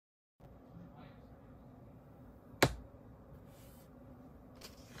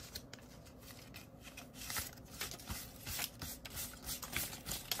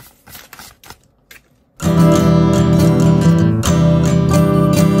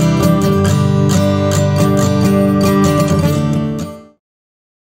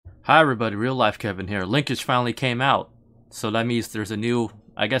Hi everybody, Real Life Kevin here. Linkage finally came out, so that means there's a new,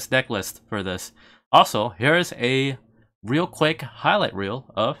 I guess, deck list for this. Also, here's a real quick highlight reel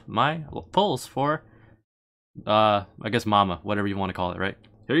of my pulls for, I guess Mama, whatever you want to call it, right?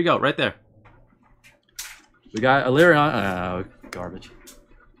 Here you go, right there. We got Illyrion, garbage.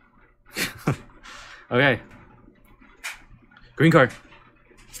 Okay. Green card.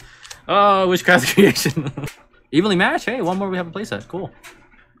 Oh, Witchcraft Creation. Evenly matched, hey, one more we have a playset, cool.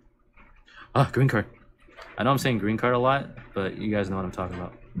 Ah, green card. I know I'm saying green card a lot, but you guys know what I'm talking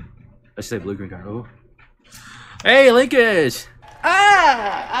about. I should say blue green card. Oh. Hey, Linkage!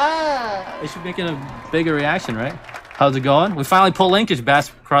 It should be making a bigger reaction, right? How's it going? We finally pulled Linkage, Bass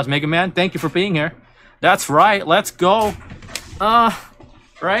Cross Mega Man. Thank you for being here. That's right, let's go.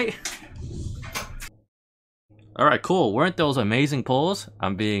 Right? Alright, cool. Weren't those amazing pulls?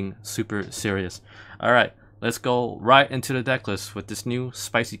 I'm being super serious. Alright, let's go right into the deck list with this new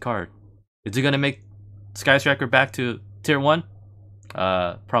spicy card. Is it gonna make Sky Striker back to tier 1?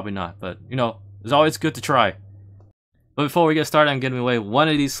 Probably not, but you know, it's always good to try. But before we get started, I'm giving away one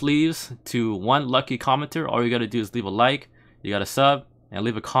of these sleeves to one lucky commenter. All you gotta do is leave a like, you gotta sub, and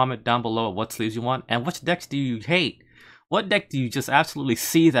leave a comment down below what sleeves you want, and which decks do you hate? What deck do you just absolutely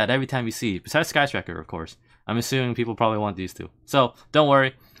see that every time you see? Besides Sky Striker, of course. I'm assuming people probably want these two. So, don't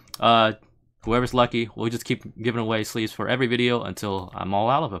worry. Whoever's lucky, we'll just keep giving away sleeves for every video until I'm all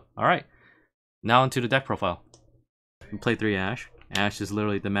out of them. Alright. Now into the deck profile. We play 3 Ash. Ash is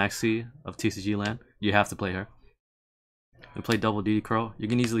literally the maxi of TCG land. You have to play her. We play double DD Crow. You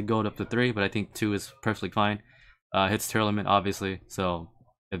can easily go up to 3, but I think 2 is perfectly fine. Hits tier limit, obviously. So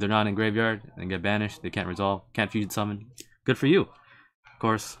if they're not in graveyard and get banished, they can't resolve, can't fusion summon. Good for you. Of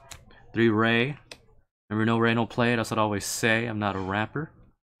course, 3 Ray. Remember, no Ray, no play. That's what I always say. I'm not a rapper.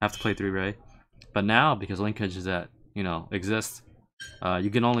 I have to play 3 Ray. But now, because Linkage is that, you know, exists,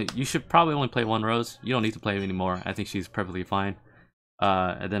 you should probably only play 1 Rose. You don't need to play it anymore. I think she's perfectly fine.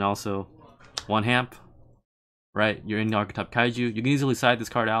 And then also 1 Hamp, right? You're in the Archetype Kaiju. You can easily side this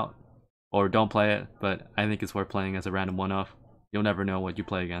card out or don't play it, but I think it's worth playing as a random one-off. You'll never know what you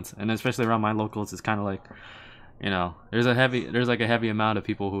play against. And especially around my locals, it's kind of like, you know, there's like a heavy amount of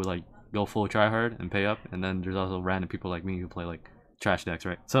people who like go full tryhard and pay up, and then there's also random people like me who play like trash decks,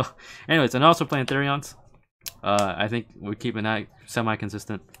 right? So anyways, and also playing Therions. I think we're keeping that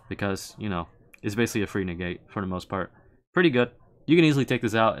semi-consistent because, you know, it's basically a free negate for the most part. Pretty good. You can easily take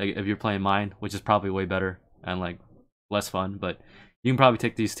this out if you're playing mine, which is probably way better and like less fun, but you can probably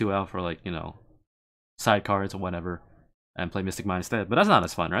take these 2 out for like, you know, side cards or whatever and play Mystic Mine instead, but that's not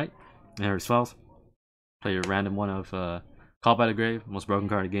as fun, right? And here it swells. Play your random one of Call by the Grave, most broken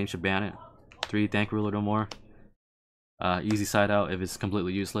card in the game, should ban it. 3 Thank Ruler no more. Easy side out if it's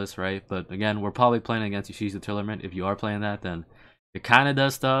completely useless, right? But again, we're probably playing against Yugioh Tillerman. If you are playing that, then it kind of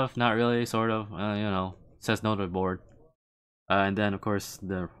does stuff, not really, sort of, you know, says no to the board. And then, of course,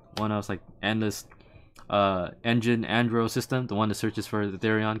 the one else, like Endless Engine Andro system, the one that searches for the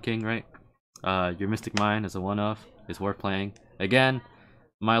Therion King, right? Your Mystic Mine is a one-off, it's worth playing. Again,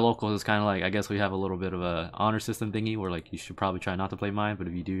 my locals is kind of like, I guess we have a little bit of a honor system thingy where like you should probably try not to play mine, but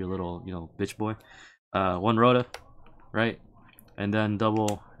if you do, your little, you know, bitch boy. 1 Rhoda, right? And then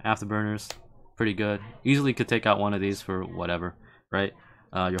double Afterburners, pretty good. Easily could take out one of these for whatever, right?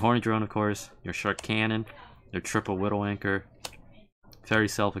 Your Horny Drone, of course, your Shark Cannon, your triple Whittle Anchor, very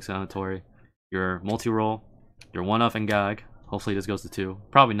self-explanatory. Your multi-roll, your one-off and gag. Hopefully this goes to 2.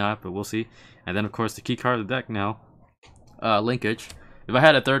 Probably not, but we'll see. And then of course the key card of the deck now, Linkage. If I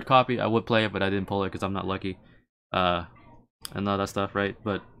had a 3rd copy, I would play it, but I didn't pull it because I'm not lucky. And all that stuff, right?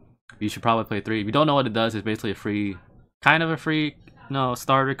 But you should probably play 3. If you don't know what it does, it's basically a free, kind of a free, no,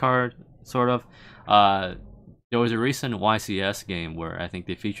 starter card, sort of. There was a recent YCS game where I think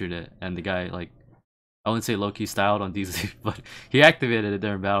they featured it, and the guy, like, I wouldn't say low-key styled on DZ, but he activated it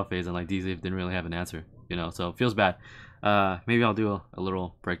during battle phase, and like DZ didn't really have an answer, you know, so it feels bad. Maybe I'll do a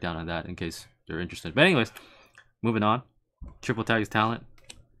little breakdown on that in case you're interested. But anyways, moving on. Triple Tag's talent.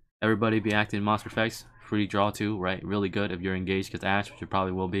 Everybody be acting monster effects. Free draw 2, right? Really good if you're engaged against Ash, which you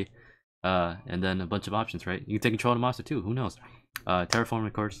probably will be. And then a bunch of options, right? You can take control of the monster too, who knows? Terraform,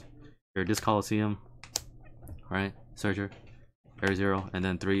 of course. Your Disc Coliseum, right? Searcher, Air 0, and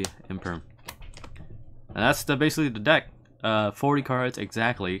then 3 Imperm. And that's basically the deck. 40 cards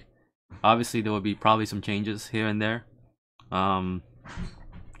exactly. Obviously, there will be probably some changes here and there,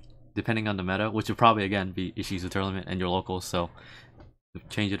 depending on the meta, which will probably again be Yugioh Tournament and your locals. So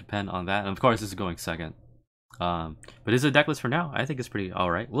change it depend on that. And of course, this is going second. But it's a deck list for now. I think it's pretty all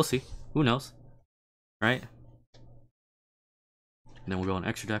right. We'll see. Who knows, right? And then we'll go on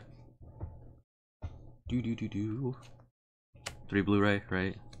extra deck. 3 Blu-ray,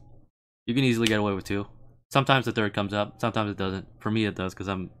 right? You can easily get away with 2. Sometimes the 3rd comes up, sometimes it doesn't. For me it does, because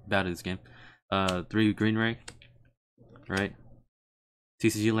I'm bad at this game. 3 green ray. Right.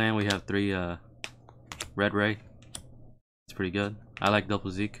 TCG land, we have 3 red ray. It's pretty good. I like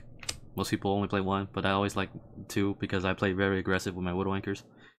double Zeke. Most people only play 1, but I always like 2 because I play very aggressive with my Widow Anchors.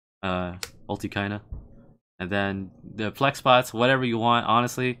 Ulti kinda. And then the flex spots, whatever you want,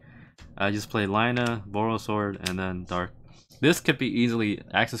 honestly. I just play Lina, Boros Sword, and then Dark. This could be easily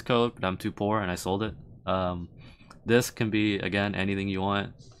access code, but I'm too poor and I sold it. This can be, again, anything you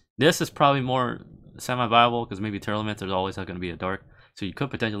want. This is probably more semi-viable because maybe Turtlements, there's always not going to be a Dark. So you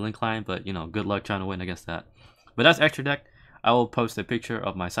could potentially link line, but you know, good luck trying to win against that. But that's extra deck. I will post a picture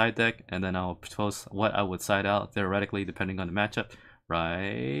of my side deck, and then I'll post what I would side out theoretically depending on the matchup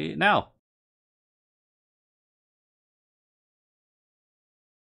right now.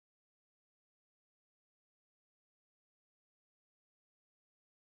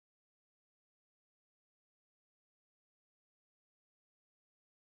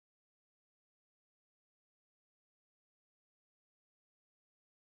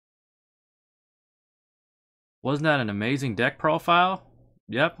 Wasn't that an amazing deck profile?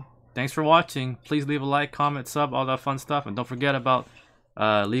 Yep. Thanks for watching. Please leave a like, comment, sub, all that fun stuff, and don't forget about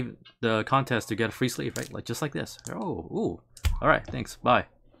leave the contest to get a free sleeve, right? Like just like this. Oh, ooh. All right. Thanks. Bye.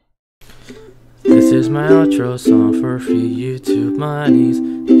 This is my outro song for free YouTube monies.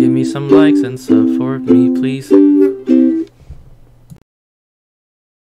 Give me some likes and sub for me, please.